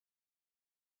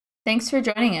Thanks for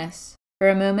joining us for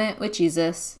a moment with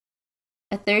Jesus,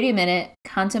 a 30-minute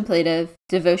contemplative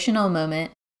devotional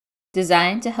moment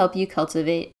designed to help you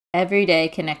cultivate everyday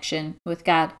connection with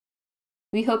God.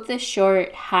 We hope this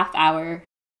short half hour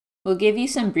will give you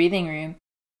some breathing room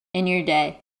in your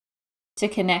day to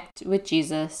connect with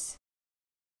Jesus.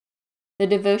 The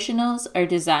devotionals are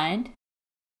designed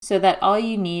so that all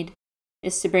you need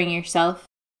is to bring yourself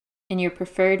in your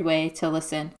preferred way to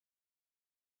listen.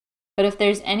 But if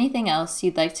there's anything else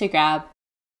you'd like to grab,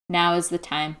 now is the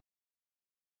time.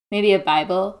 Maybe a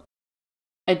Bible,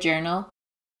 a journal,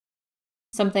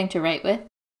 something to write with,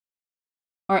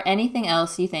 or anything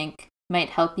else you think might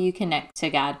help you connect to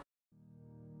God.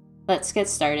 Let's get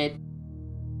started.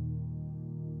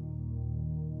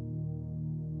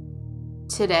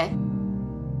 Today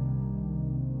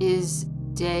is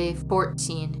day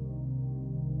 14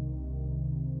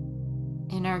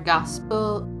 in our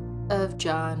Gospel of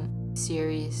John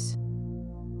series.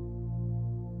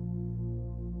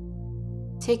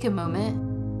 Take a moment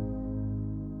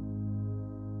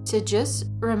to just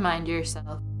remind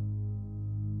yourself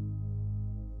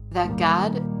that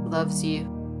God loves you.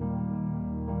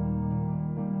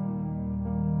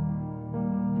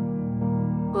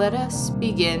 Let us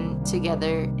begin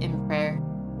together in prayer.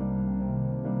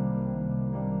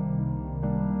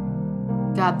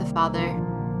 God the Father,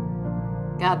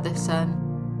 God the Son,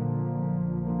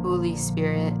 Holy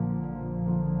Spirit,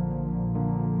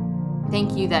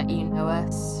 thank you that you know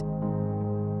us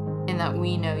and that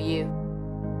we know you.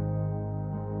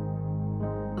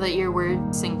 Let your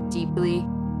word sink deeply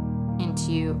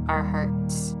into our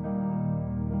hearts.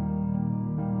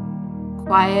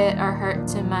 Quiet our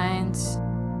hearts and minds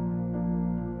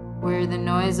where the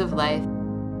noise of life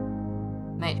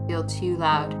might feel too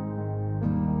loud.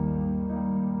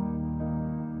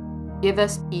 Give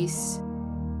us peace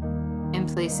in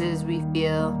places we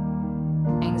feel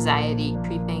anxiety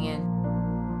creeping in.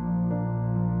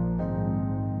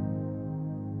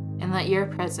 And let your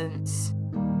presence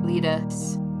lead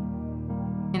us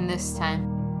in this time.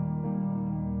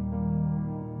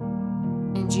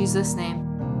 In Jesus' name,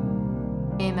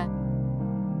 amen.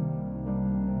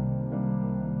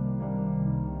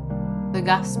 The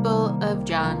Gospel of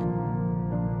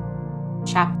John,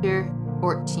 chapter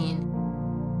 14.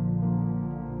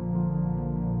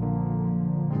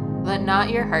 Let not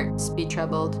your hearts be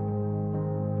troubled.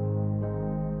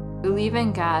 Believe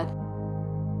in God.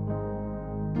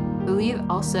 Believe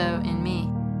also in me.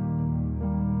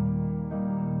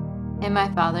 In my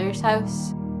Father's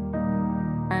house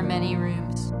are many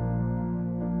rooms.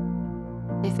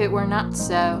 If it were not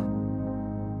so,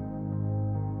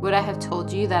 would I have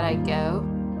told you that I go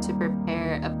to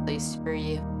prepare a place for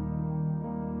you?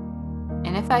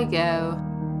 And if I go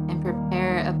and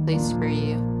prepare a place for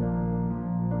you,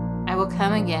 I will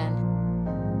come again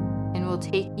and will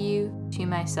take you to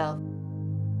myself,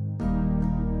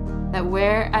 that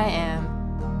where I am,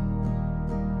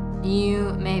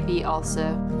 you may be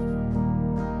also,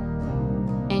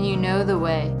 and you know the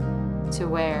way to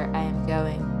where I am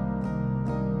going.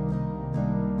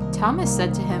 Thomas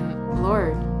said to him,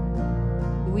 Lord,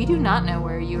 we do not know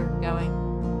where you are going.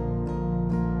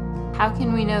 How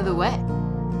can we know the way?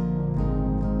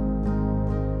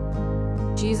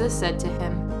 Jesus said to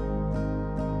him,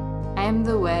 I am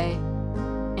the way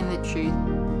and the truth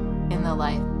and the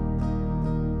life.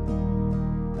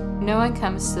 No one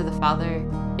comes to the Father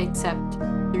except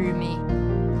through me.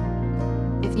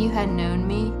 If you had known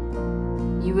me,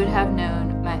 you would have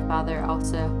known my Father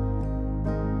also.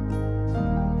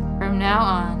 From now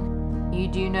on, you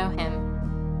do know him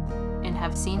and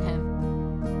have seen him.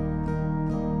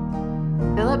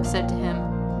 Philip said to him,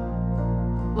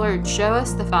 Lord, show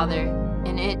us the Father,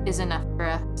 and it is enough for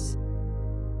us.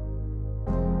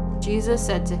 Jesus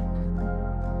said to him,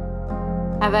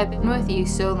 Have I been with you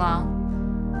so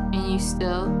long, and you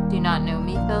still do not know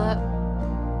me, Philip?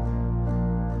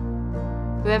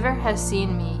 Whoever has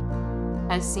seen me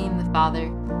has seen the Father.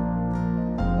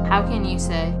 How can you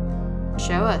say,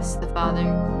 Show us the Father?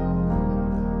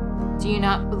 Do you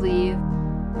not believe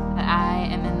that I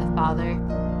am in the Father,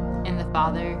 and the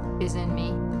Father is in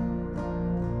me?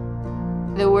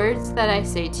 The words that I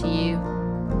say to you,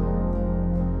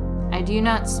 I do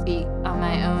not speak on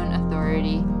my own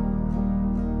authority,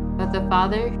 but the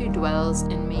Father who dwells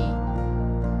in me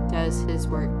does his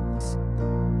works.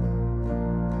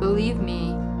 Believe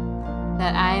me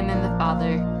that I am in the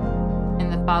Father,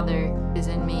 and the Father is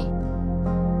in me.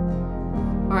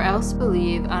 Or else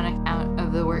believe on account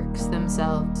of the works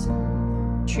themselves.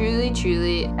 Truly,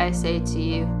 truly, I say to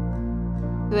you,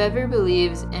 whoever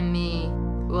believes in me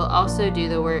will also do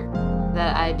the work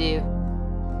that I do,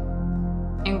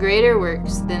 and greater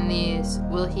works than these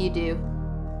will he do,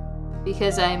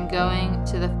 because I am going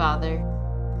to the Father.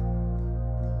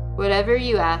 Whatever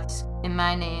you ask in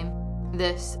my name,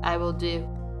 this I will do,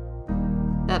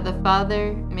 that the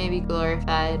Father may be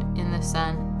glorified in the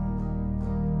Son.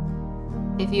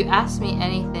 If you ask me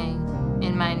anything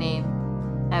in my name,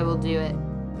 I will do it.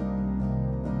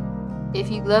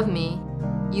 If you love me,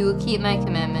 you will keep my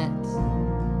commandments.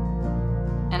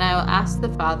 And I will ask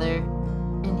the Father,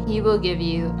 and he will give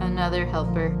you another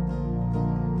helper,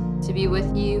 to be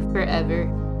with you forever,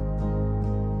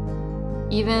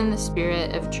 even the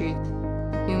Spirit of truth,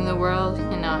 whom the world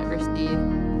cannot receive,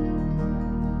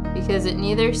 because it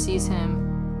neither sees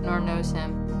him nor knows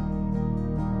him.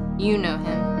 You know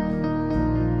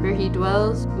him, for he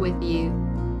dwells with you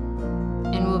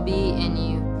and will be in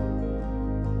you.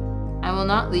 I will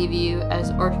not leave you as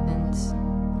orphans.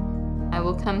 I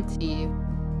will come to you.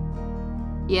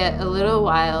 Yet a little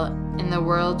while, and the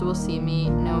world will see me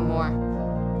no more.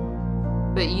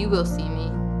 But you will see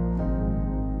me.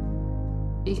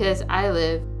 Because I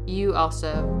live, you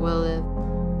also will live.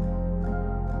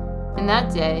 In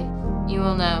that day, you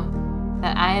will know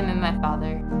that I am in my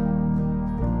Father,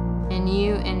 and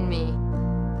you in me,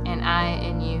 and I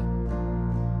in you.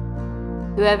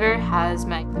 Whoever has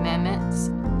my commandments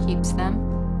and keeps them,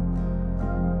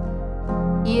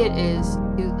 he it is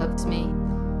who loves me.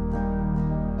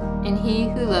 And he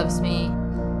who loves me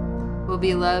will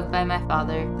be loved by my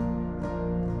Father,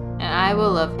 and I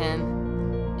will love him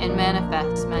and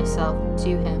manifest myself to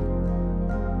him.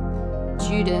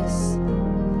 Judas,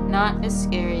 not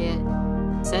Iscariot,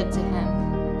 said to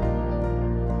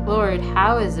him, Lord,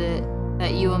 how is it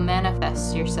that you will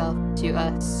manifest yourself to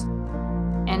us,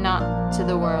 and not to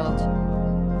the world?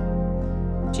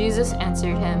 Jesus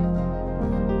answered him,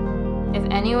 If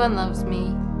anyone loves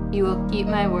me, he will keep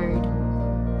my word,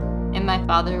 and my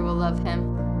Father will love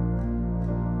him,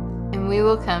 and we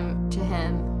will come to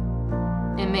him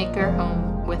and make our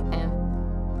home with him.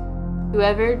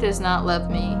 Whoever does not love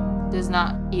me does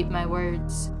not keep my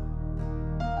words,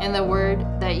 and the word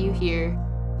that you hear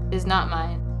is not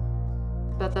mine,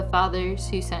 but the Father's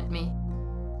who sent me.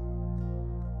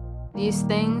 These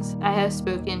things I have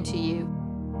spoken to you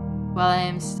while I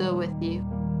am still with you.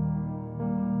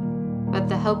 But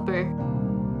the Helper,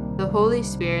 the Holy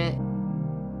Spirit,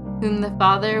 whom the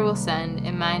Father will send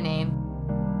in my name,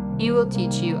 he will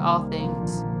teach you all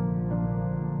things,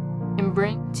 and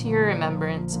bring to your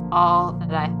remembrance all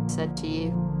that I have said to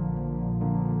you.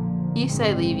 Peace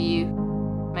I leave you,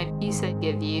 my peace I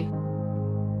give you.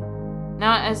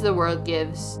 Not as the world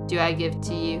gives, do I give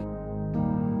to you.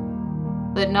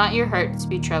 Let not your hearts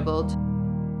be troubled,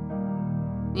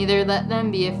 neither let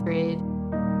them be afraid.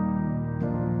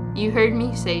 You heard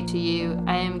me say to you,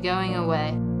 I am going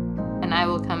away, and I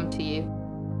will come to you.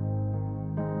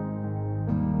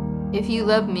 If you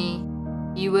love me,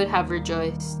 you would have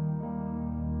rejoiced,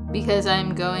 because I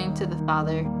am going to the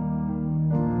Father.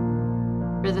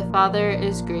 For the Father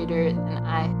is greater than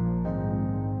I.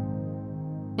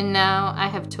 And now I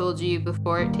have told you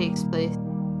before it takes place,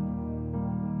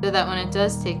 so that when it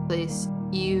does take place,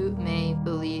 you may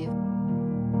believe.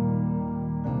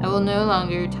 I will no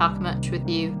longer talk much with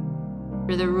you,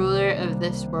 for the ruler of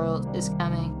this world is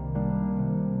coming.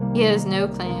 He has no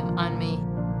claim on me,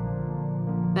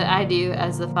 but I do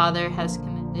as the Father has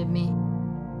commanded me,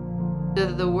 so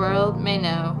that the world may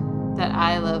know that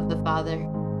I love the Father.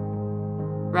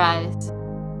 Rise,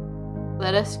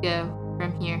 let us go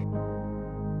from here.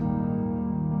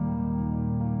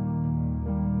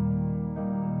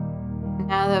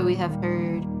 Now that we have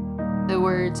heard the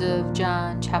words of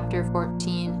John chapter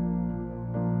 14,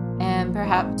 and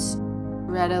perhaps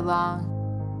read along,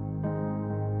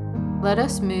 let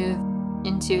us move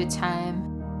into a time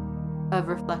of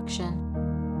reflection.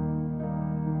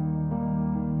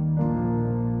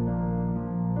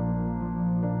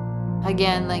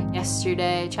 Again, like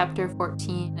yesterday, chapter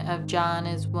 14 of John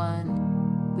is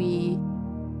one we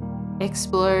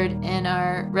explored in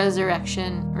our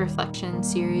Resurrection Reflection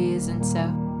series, and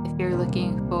so if you're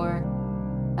looking for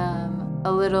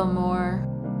a little more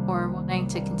or wanting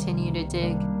to continue to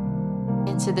dig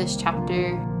into this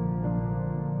chapter,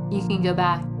 you can go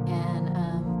back and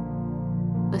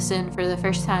listen for the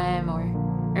first time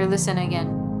or listen again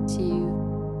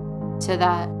to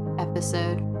that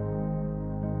episode.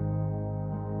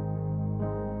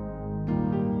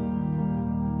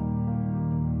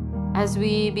 As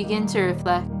we begin to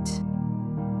reflect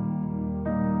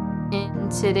in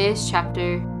today's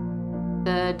chapter,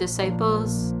 the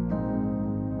disciples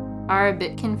are a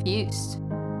bit confused.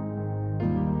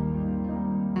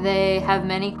 They have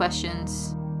many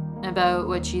questions about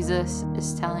what Jesus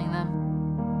is telling them.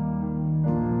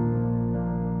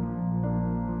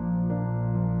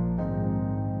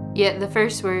 Yet the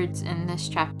first words in this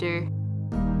chapter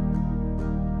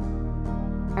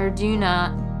are, "Do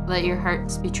not let your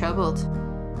hearts be troubled."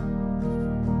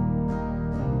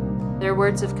 They're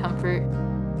words of comfort.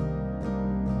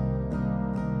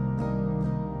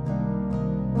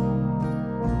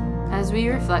 As we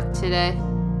reflect today,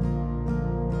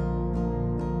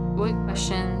 what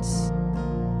questions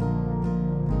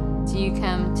do you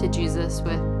come to Jesus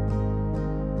with?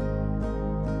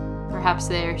 Perhaps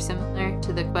they are similar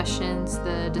to the questions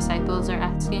the disciples are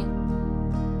asking.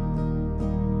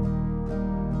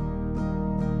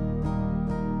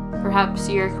 Perhaps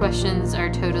your questions are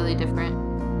totally different.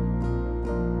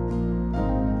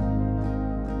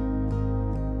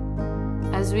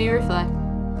 As we reflect,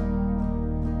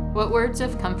 what words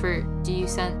of comfort do you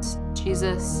sense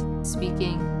Jesus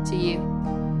speaking to you?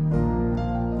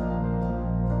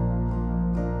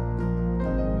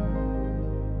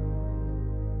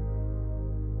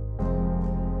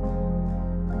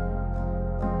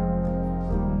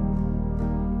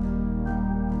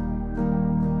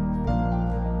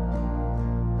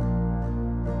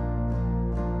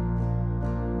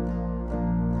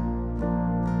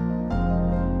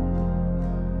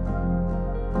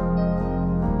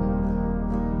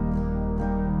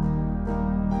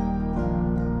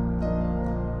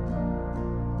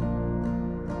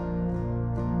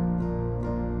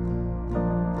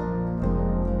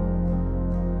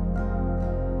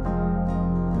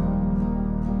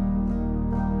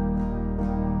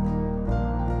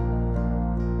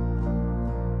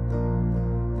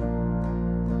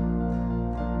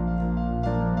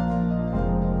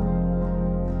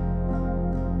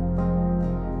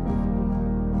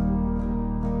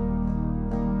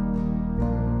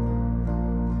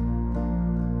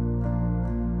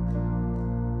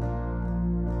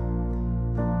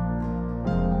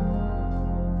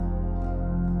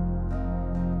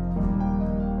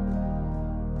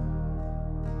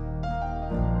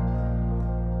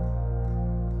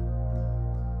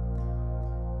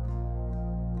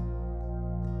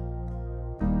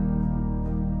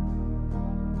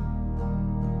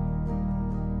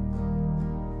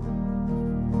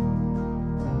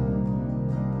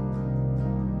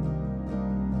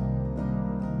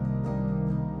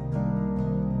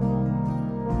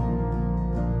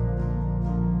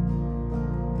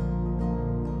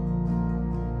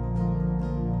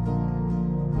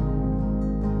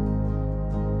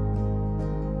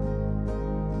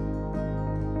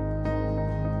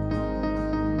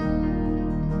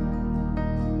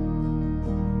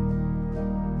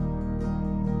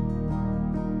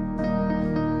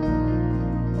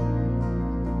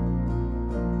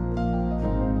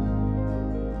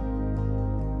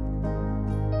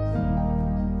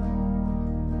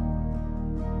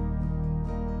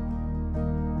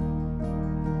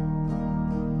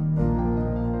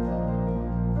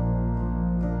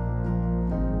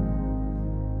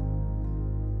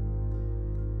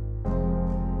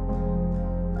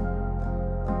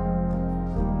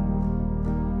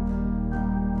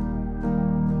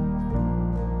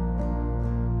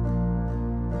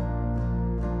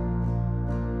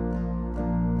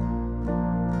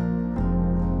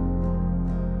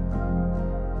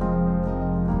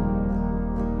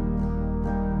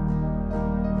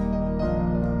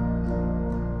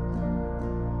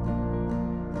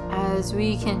 As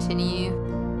we continue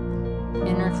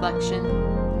in reflection,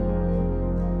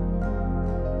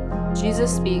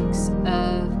 Jesus speaks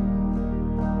of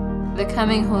the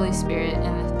coming Holy Spirit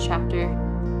in this chapter.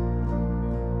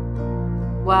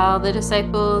 While the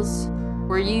disciples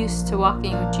were used to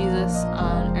walking with Jesus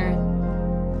on earth,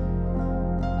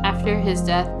 after his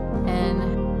death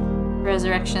and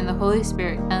resurrection, the Holy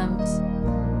Spirit comes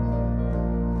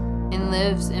and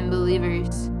lives in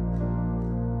believers.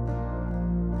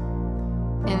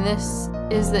 And this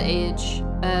is the age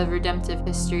of redemptive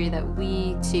history that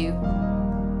we too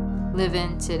live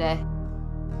in today,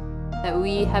 that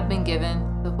we have been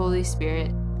given the Holy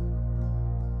Spirit.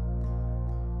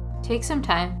 Take some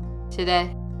time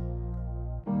today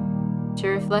to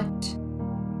reflect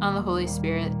on the Holy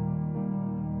Spirit.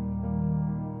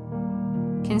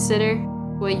 Consider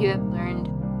what you have learned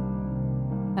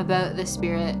about the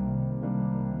Spirit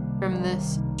from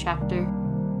this chapter.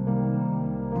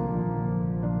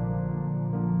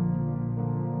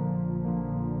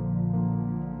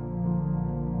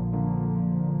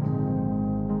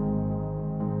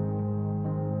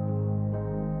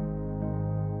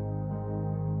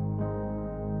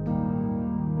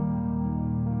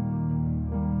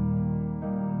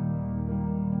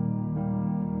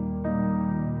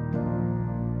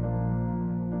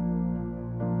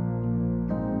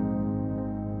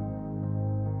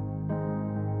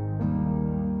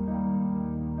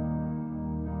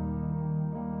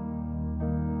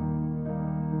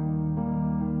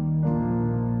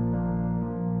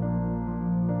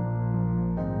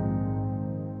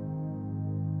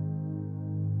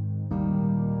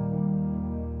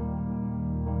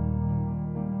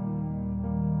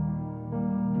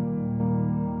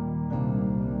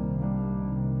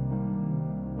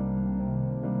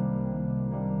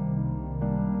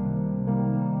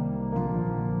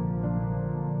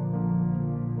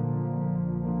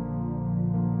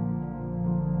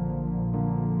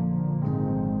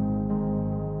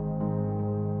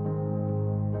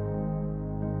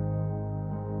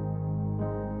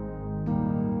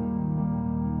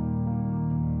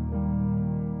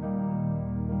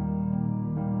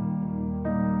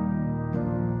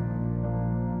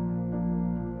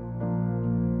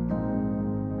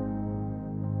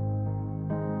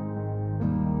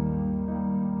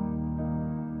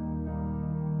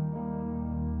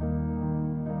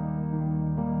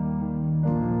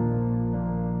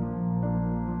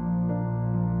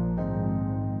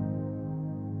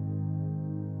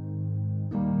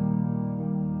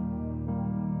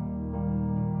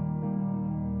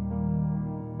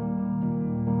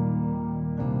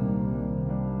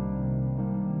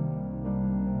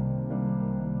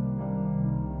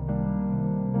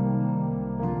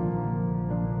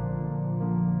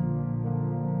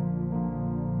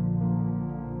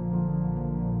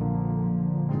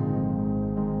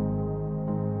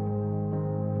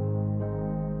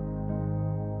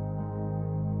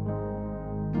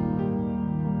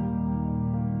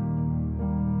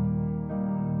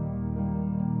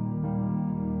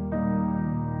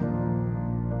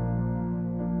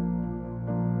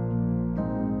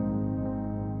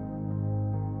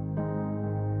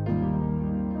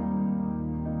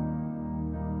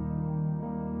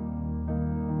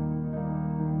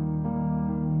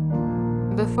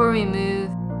 Before we move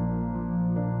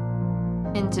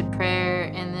into prayer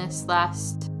in this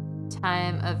last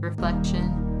time of reflection,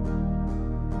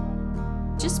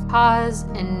 just pause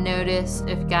and notice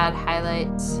if God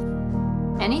highlights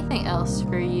anything else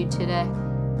for you today.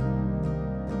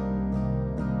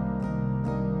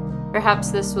 Perhaps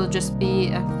this will just be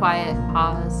a quiet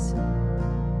pause.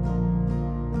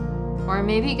 Or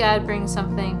maybe God brings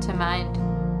something to mind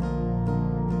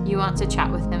you want to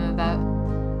chat with Him about.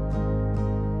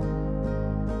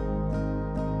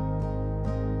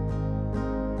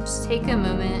 Just take a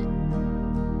moment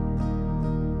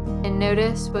and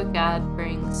notice what God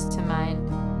brings to mind.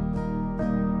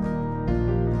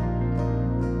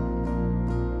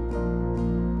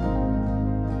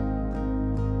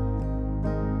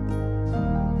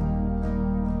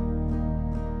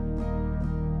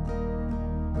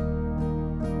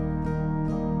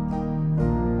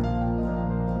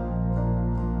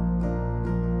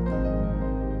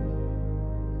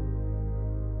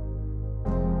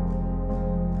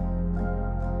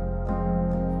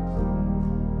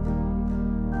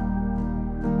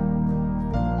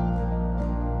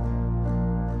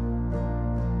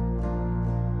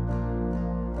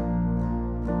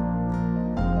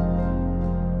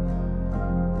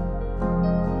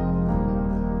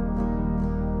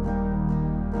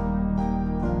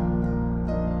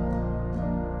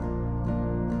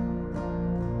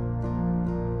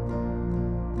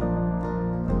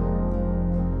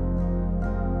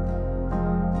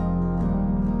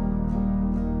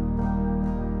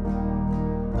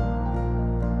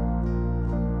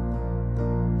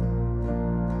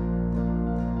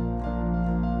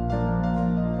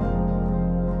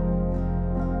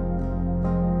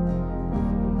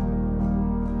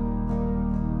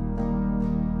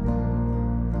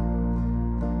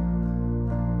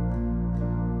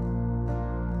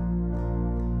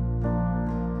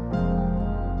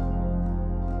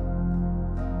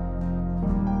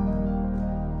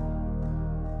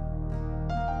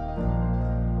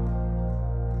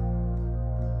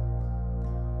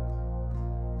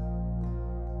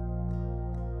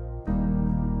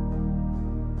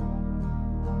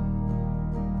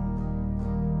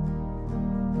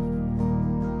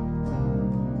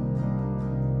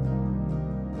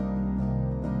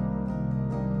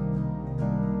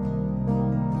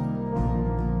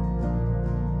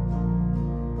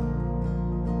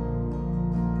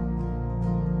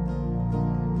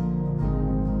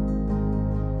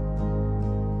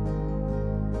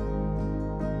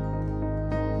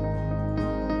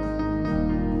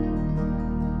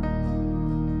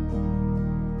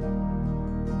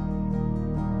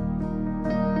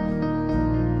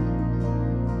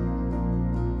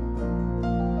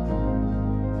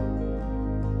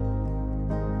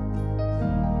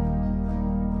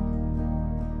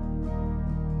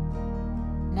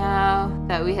 Now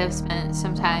that we have spent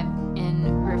some time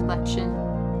in reflection,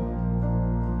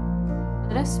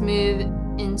 let us move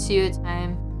into a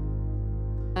time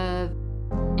of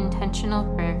intentional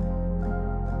prayer.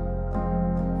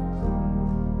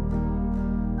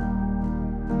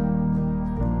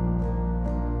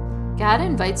 God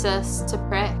invites us to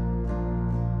pray.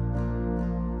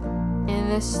 In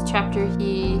this chapter,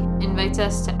 He invites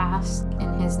us to ask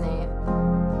in His name.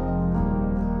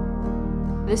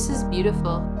 This is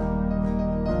beautiful.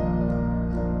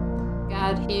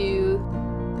 God who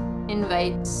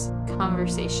invites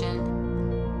conversation.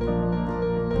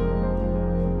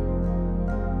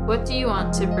 What do you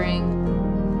want to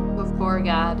bring before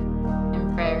God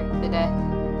in prayer today?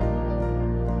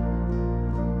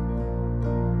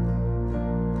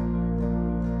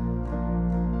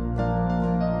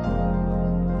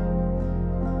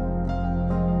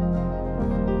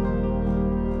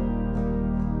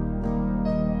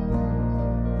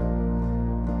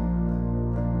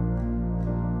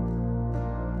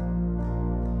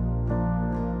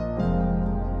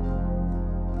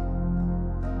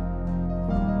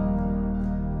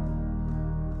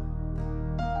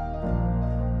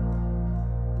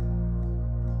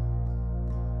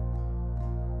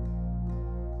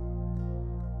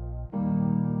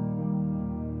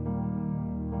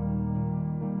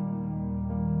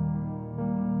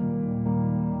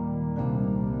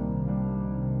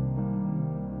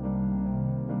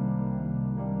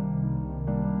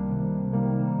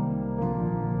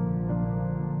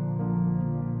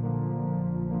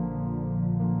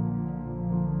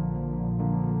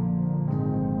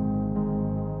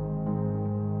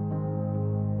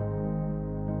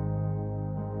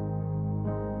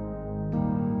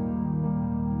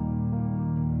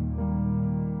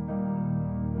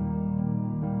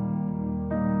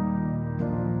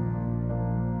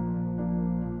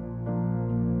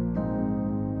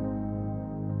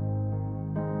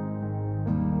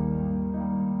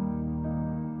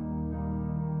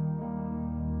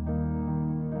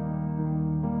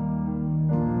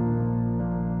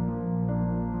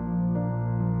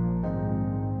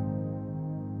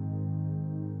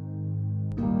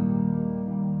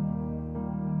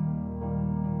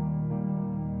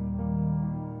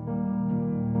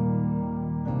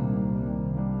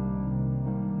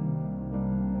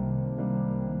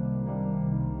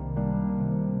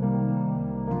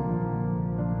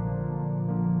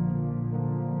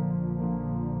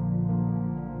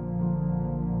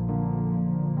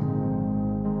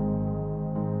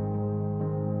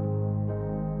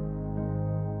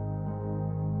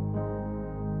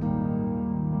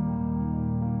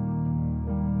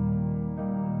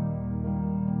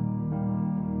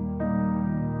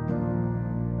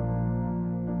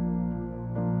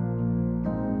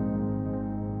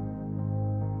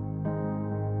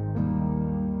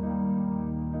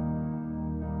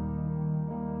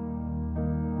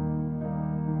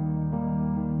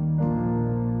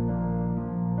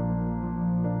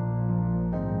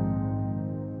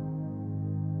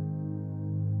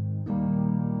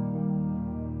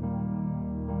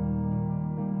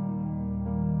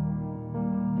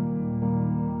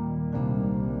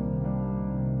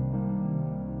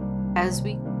 as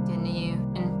we continue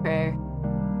in prayer,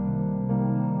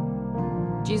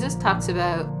 Jesus talks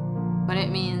about what it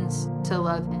means to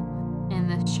love him in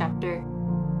this chapter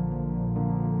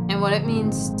and what it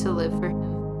means to live for him.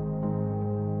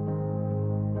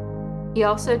 He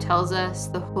also tells us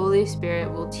the Holy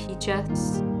Spirit will teach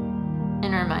us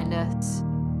and remind us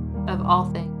of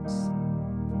all things.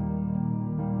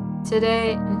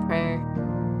 Today in prayer,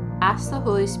 ask the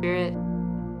Holy Spirit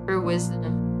for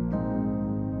wisdom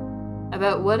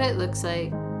about what it looks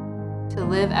like to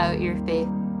live out your faith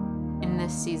in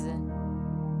this season.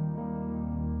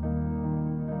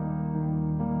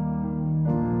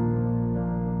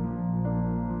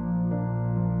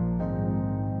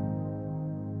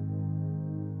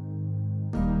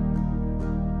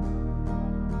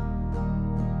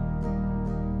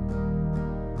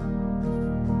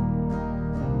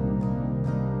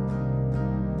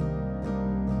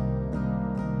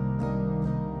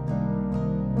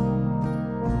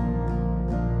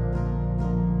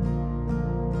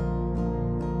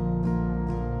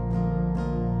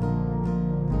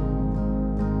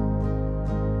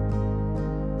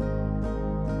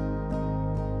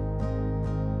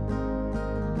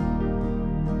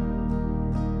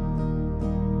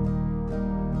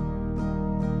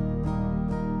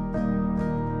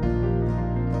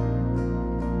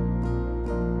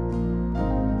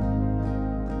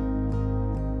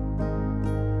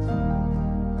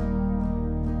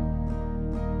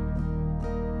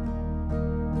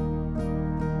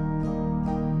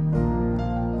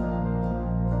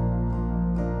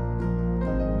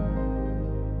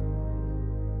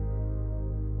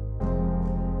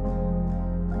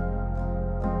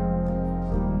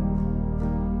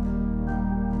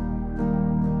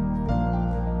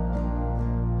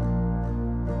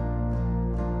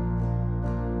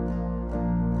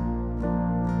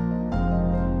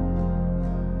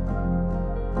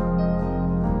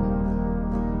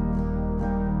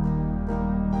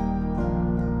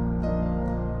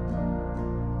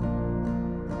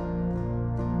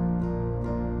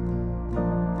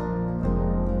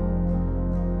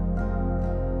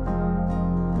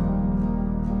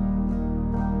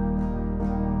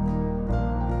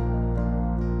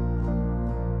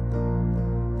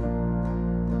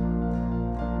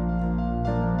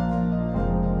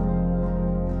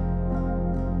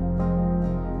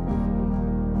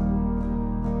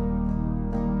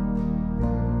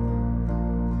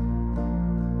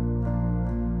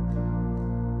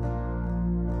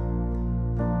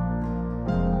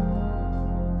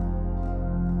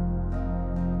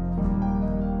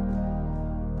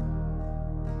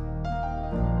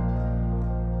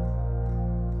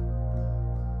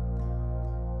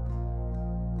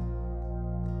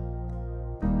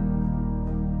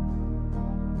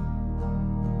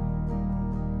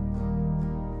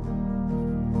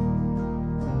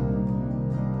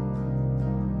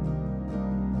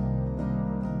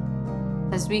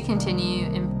 As we continue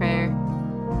in prayer,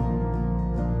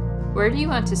 where do you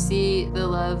want to see the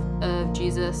love of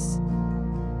Jesus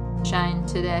shine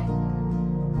today?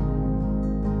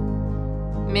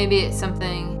 Maybe it's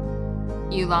something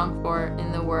you long for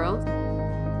in the world.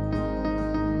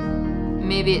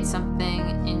 Maybe it's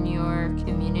something in your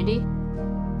community.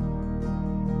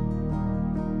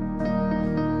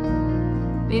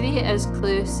 Maybe as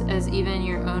close as even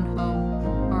your own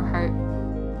home or heart.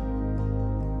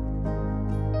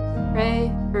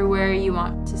 Pray for where you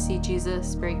want to see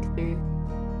Jesus break through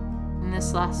in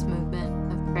this last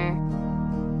movement of prayer.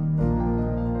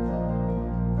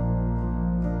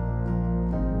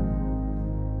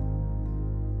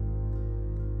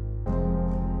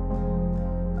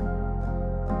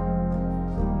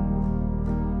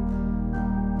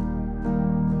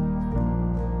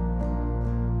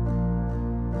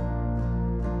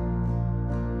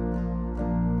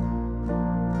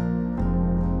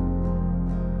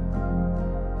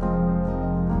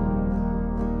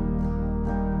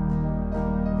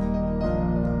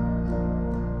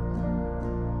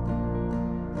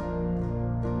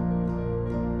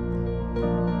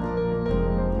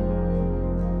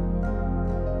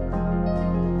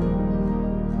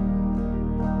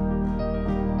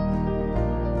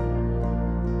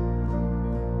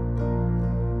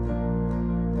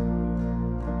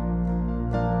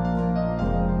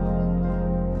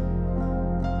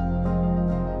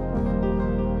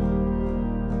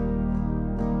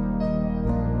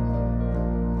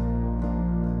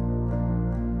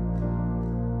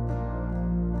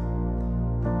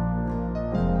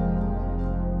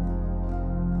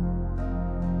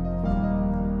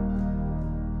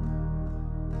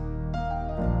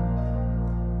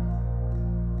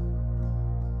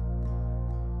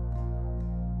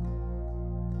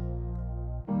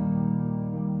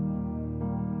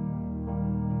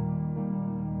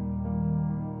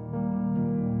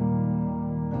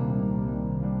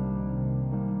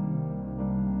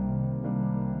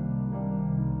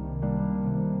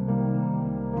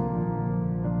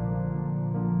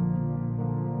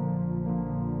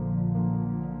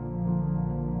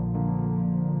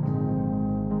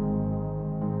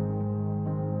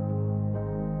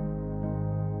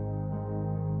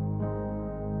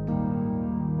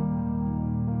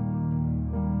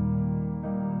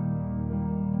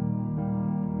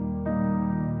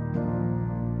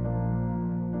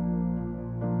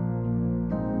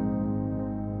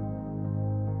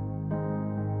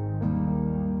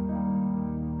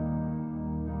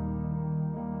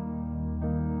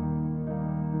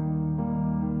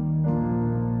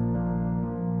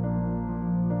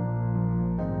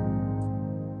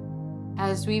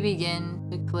 as we begin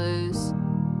to close,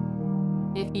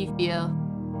 if you feel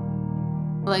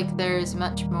like there is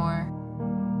much more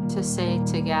to say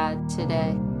to God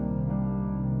today,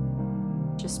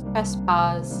 just press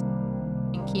pause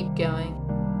and keep going.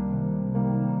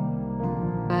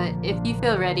 But if you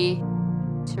feel ready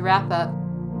to wrap up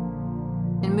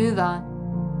and move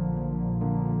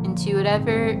on into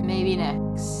whatever may be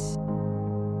next,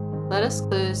 let us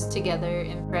close together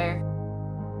in prayer.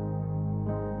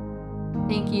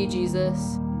 Thank you,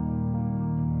 Jesus,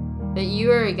 that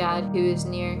you are a God who is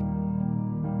near.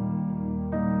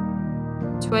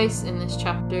 Twice in this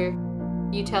chapter,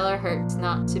 you tell our hearts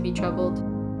not to be troubled.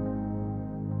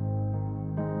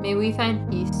 May we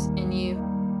find peace in you.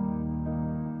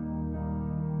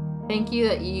 Thank you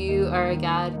that you are a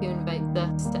God who invites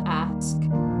us to ask.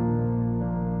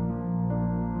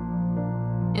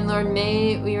 And Lord,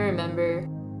 may we remember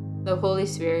the Holy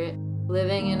Spirit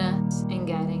living in us and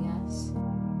guiding us.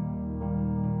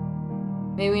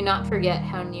 May we not forget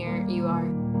how near you are.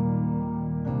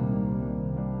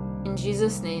 In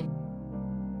Jesus' name,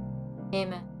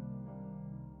 amen.